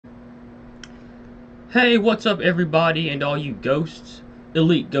Hey, what's up everybody and all you ghosts?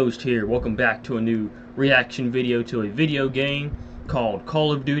 Elite Ghost here. Welcome back to a new reaction video to a video game called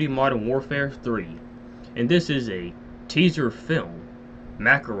Call of Duty Modern Warfare 3. And this is a teaser film,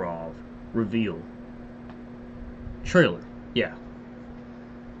 Makarov reveal. Trailer, yeah.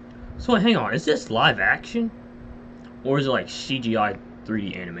 So hang on, is this live action? Or is it like CGI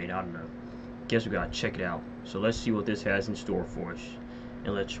 3D animated? I don't know. Guess we gotta check it out. So let's see what this has in store for us.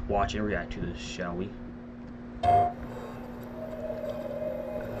 And let's watch and react to this, shall we?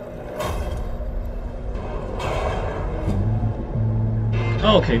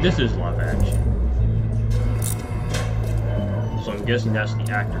 Okay, this is live action. So I'm guessing that's the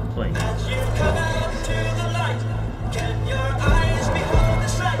actor playing. I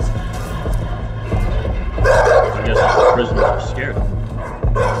guess the prisoners are scared.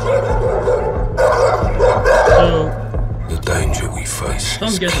 So the danger we face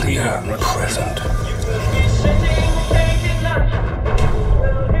is clear and present.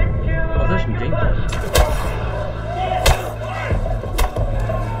 Oh, there's some gameplay.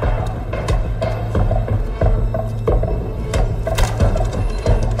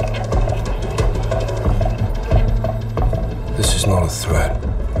 This is not a threat,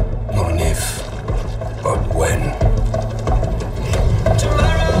 not an if, but when.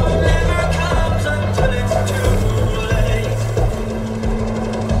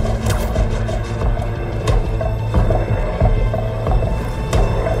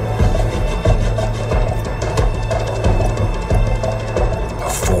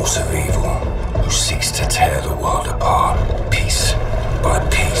 Force of evil who seeks to tear the world apart, piece by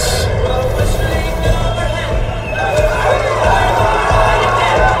piece.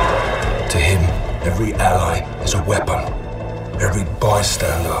 To him, every ally is a weapon, every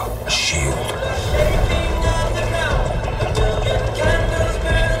bystander a shield.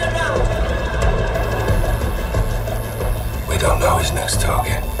 We don't know his next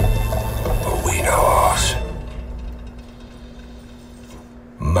target, but we know ours.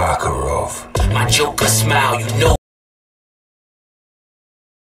 Makarov. My Joker smile, you know.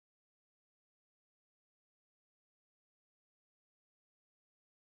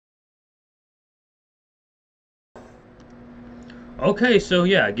 Okay, so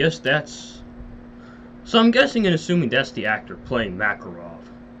yeah, I guess that's... So I'm guessing and assuming that's the actor playing Makarov.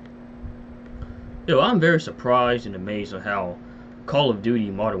 Yo, I'm very surprised and amazed at how Call of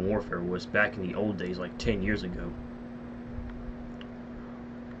Duty Modern Warfare was back in the old days, like 10 years ago.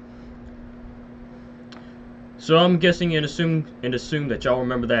 So I'm guessing and assume that y'all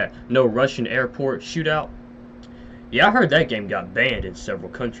remember that no Russian airport shootout. Yeah, I heard that game got banned in several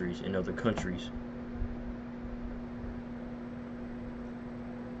countries, in other countries.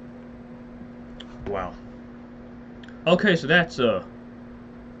 Wow. Okay, so that's the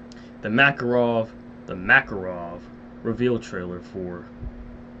Makarov reveal trailer for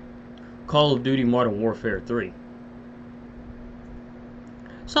Call of Duty Modern Warfare 3.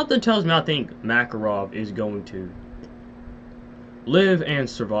 Something tells me I think Makarov is going to live and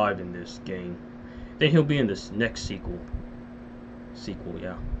survive in this game. Then he'll be in this next sequel,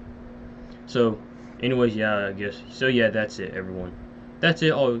 yeah. So, anyways, yeah, I guess. So yeah, that's it, everyone. That's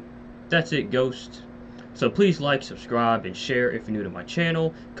it. That's it, Ghost. So please like, subscribe, and share if you're new to my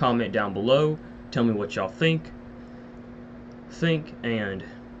channel. Comment down below. Tell me what y'all think, and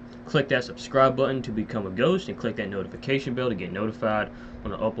click that subscribe button to become a ghost, and click that notification bell to get notified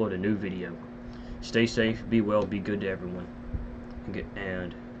when I upload a new video. Stay safe, be well, be good to everyone,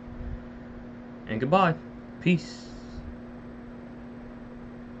 and goodbye. Peace.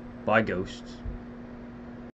 Bye, ghosts.